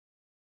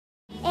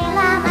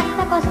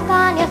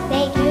koskaan, jos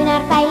ei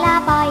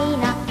kyynärpäillä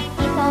paina.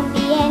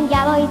 Isompien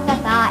jaloista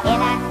saa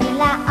elää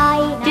kyllä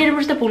aina.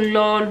 Kirmusta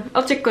pulloon.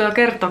 Otsikko jo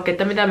kertookin,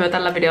 että mitä me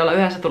tällä videolla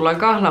yhdessä tullaan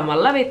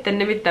kahlaamaan lävitten,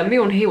 nimittäin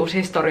minun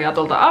hiushistoriaa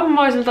tuolta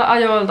ammoisilta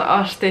ajoilta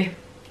asti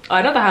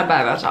aina tähän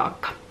päivään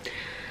saakka.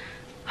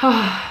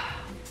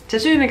 Se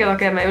syy, minkä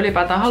takia me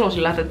ylipäätään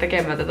halusin lähteä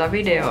tekemään tätä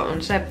videoa,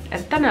 on se,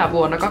 että tänä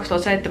vuonna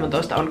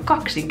 2017 on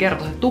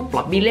kaksinkertaiset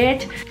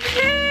tuplabileet.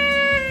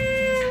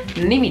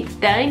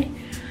 Nimittäin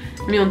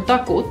minun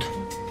takut,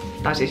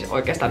 tai siis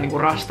oikeastaan niinku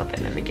rastat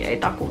ennemminkin, ei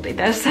takut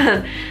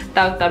itsessään,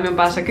 täyttää minun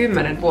päässä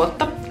 10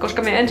 vuotta,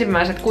 koska minä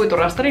ensimmäiset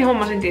kuiturastani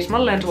hommasin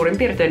tismalleen suurin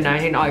piirtein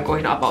näihin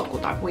aikoihin about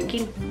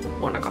kutakuinkin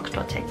vuonna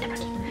 2007.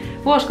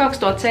 Vuosi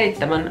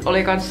 2007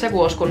 oli kans se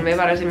vuosi, kun minä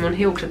värisin mun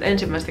hiukset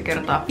ensimmäistä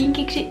kertaa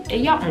pinkiksi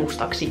ja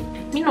mustaksi.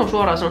 Minun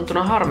suoraan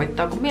sanottuna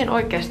harmittaa, kun minä en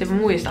oikeasti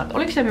muista, että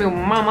oliko se minun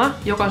mama,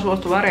 joka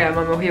suostui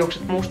värjäämään minun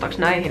hiukset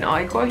mustaksi näihin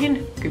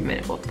aikoihin,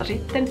 10 vuotta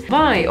sitten,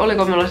 vai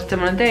oliko minulla sitten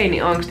semmonen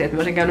teini-angsti, että mä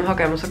olisin käynyt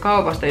hakemassa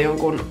kaupasta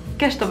jonkun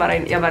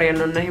kestovärin ja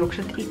värjännyt ne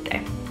hiukset itse.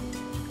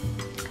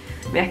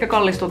 Minä ehkä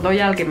kallistun tuon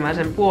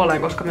jälkimmäisen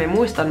puoleen, koska minä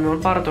muistan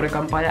minun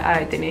parturikampaaja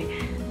äitini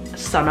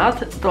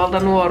sanat tuolta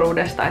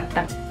nuoruudesta,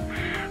 että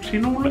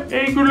sinulle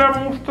ei kyllä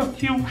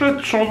mustat hiukset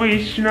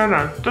sovi, sinä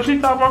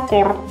näyttäisit aivan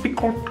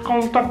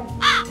korppikotkalta.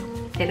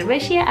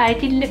 Terveisiä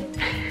äitille.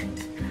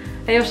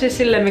 Ei oo siis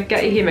silleen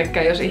mikään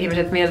ihmekään, jos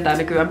ihmiset mieltää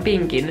nykyään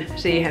pinkin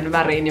siihen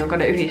väriin, jonka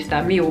ne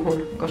yhdistää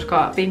miuhun,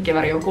 koska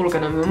pinkkiväri on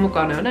kulkenut minun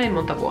mukana jo näin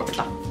monta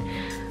vuotta.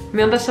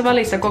 Minä on tässä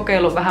välissä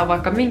kokeillut vähän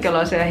vaikka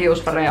minkälaisia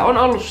hiusvärejä. On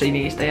ollut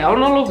sinistä ja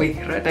on ollut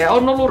vihreitä ja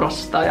on ollut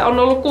rastaa ja on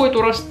ollut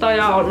kuiturastaa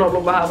ja on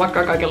ollut vähän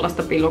vaikka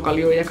kaikenlaista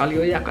pillokaljua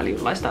ja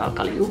kaljunlaista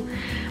kaljua.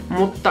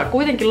 Mutta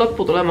kuitenkin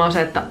lopputulema on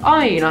se, että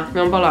aina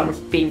me on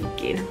palannut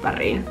pinkkiin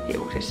väriin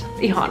hiuksissa.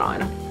 Ihan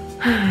aina.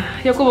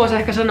 Joku voisi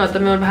ehkä sanoa, että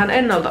me on vähän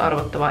ennalta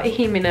arvattava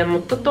ihminen,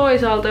 mutta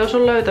toisaalta jos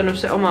on löytänyt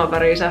se oma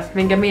värinsä,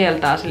 minkä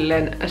mieltää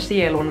silleen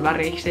sielun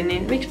väriksi,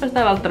 niin miksipä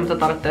sitä välttämättä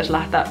tarvitsisi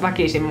lähteä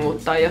väkisin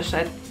muuttaa, jos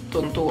se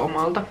tuntuu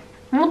omalta.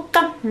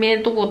 Mutta mie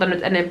en tukuta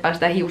nyt enempää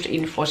sitä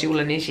hiusinfoa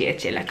sinulle, niin et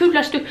siellä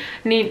kyllästy,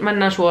 niin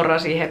mennään suoraan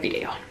siihen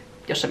videoon,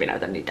 jossa minä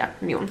näytän niitä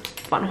minun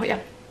vanhoja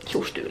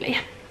hiustyylejä.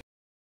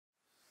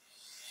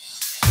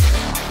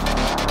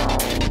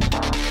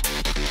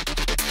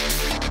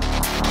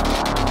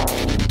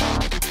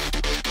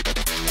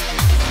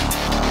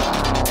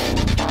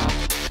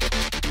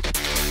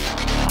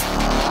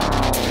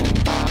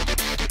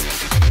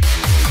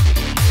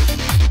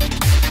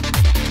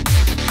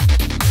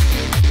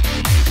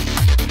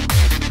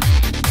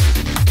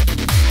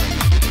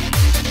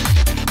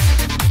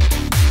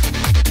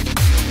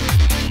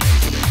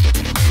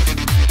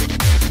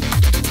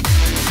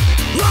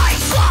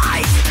 Rise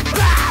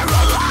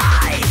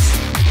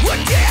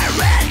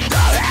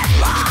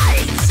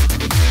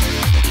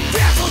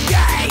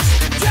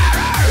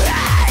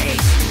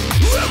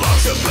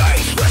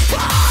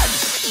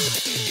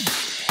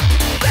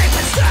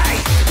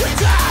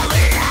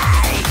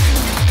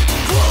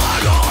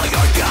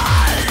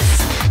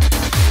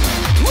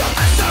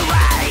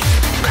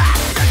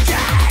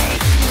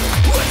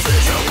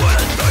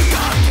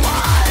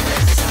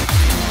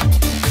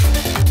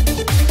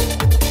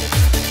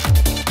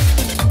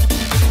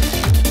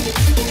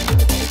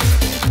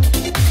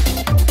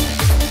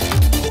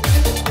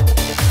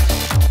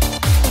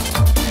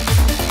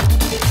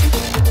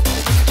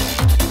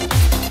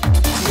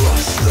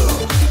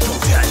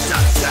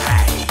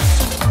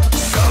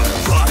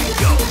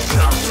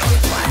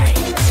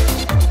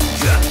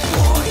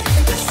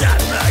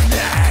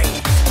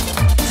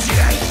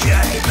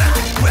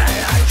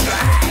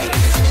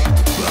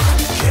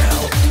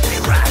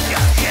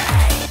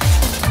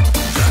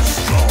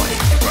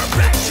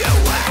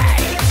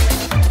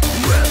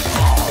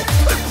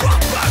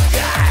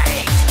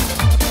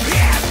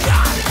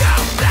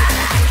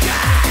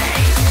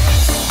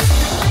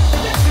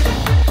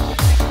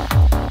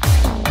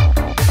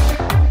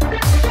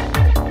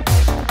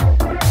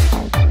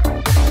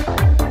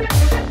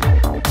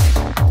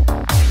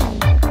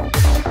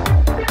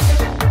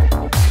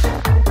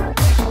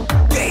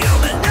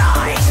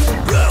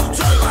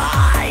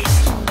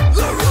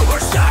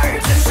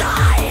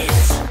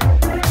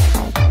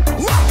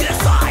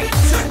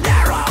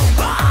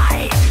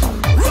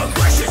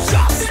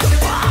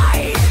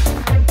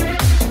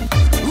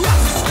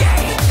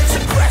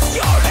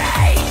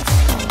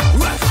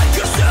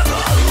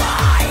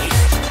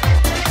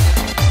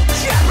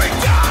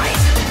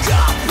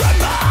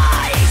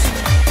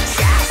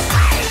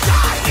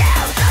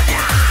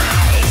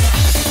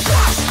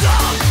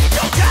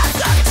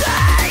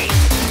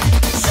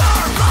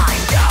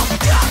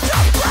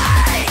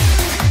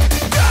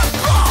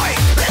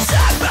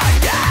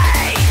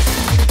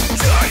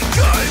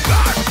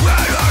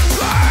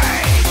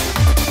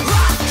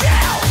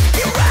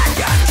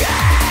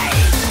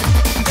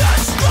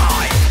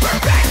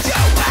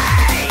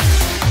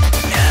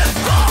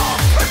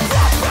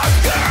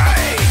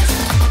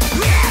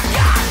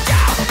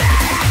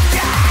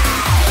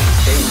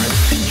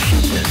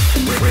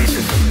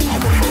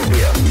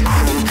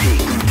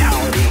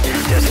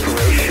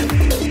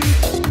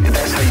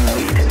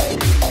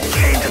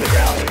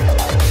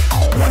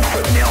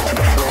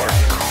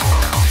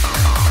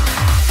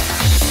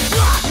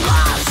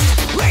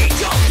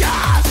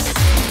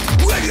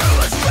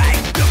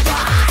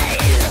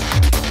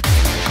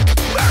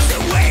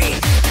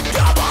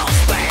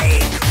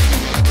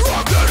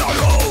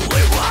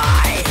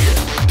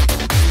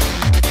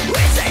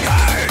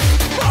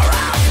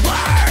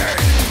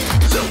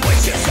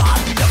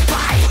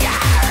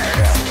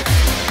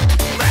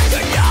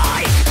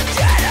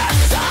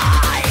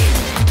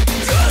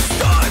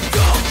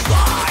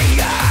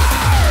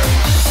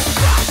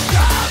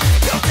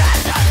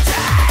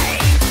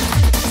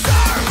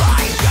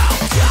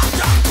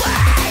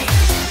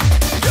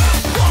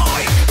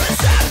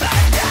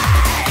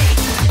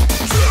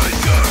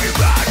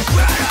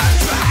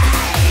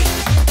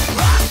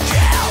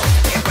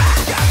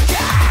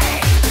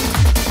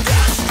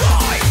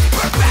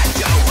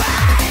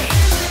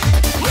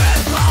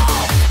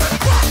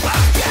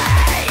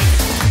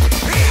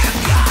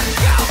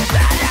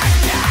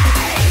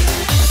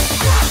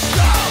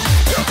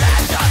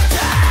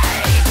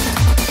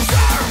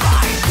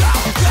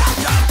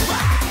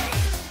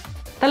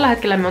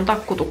Itsellämme on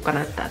takkutukka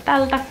näyttää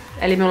tältä.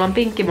 Eli me ollaan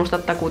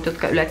pinkkimustat takut,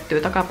 jotka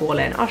ylettyy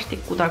takapuoleen asti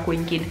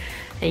kutakuinkin.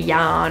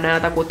 Ja nämä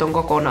takut on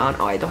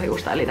kokonaan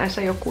aitohiusta, eli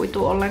näissä ei ole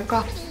kuitua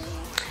ollenkaan.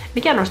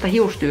 Mikä noista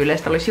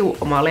hiustyyleistä oli sinun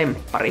oma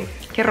lemppari?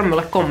 Kerro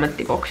mulle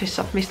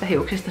kommenttiboksissa, mistä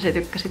hiuksista sä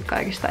tykkäsit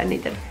kaikista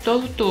eniten.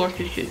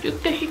 Toivottavasti sä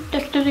tykkäsit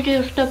tästä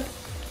videosta.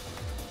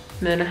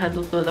 Me nähdään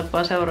tuttua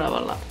tapaa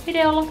seuraavalla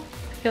videolla,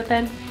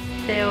 joten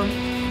se on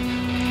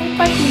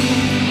heippa!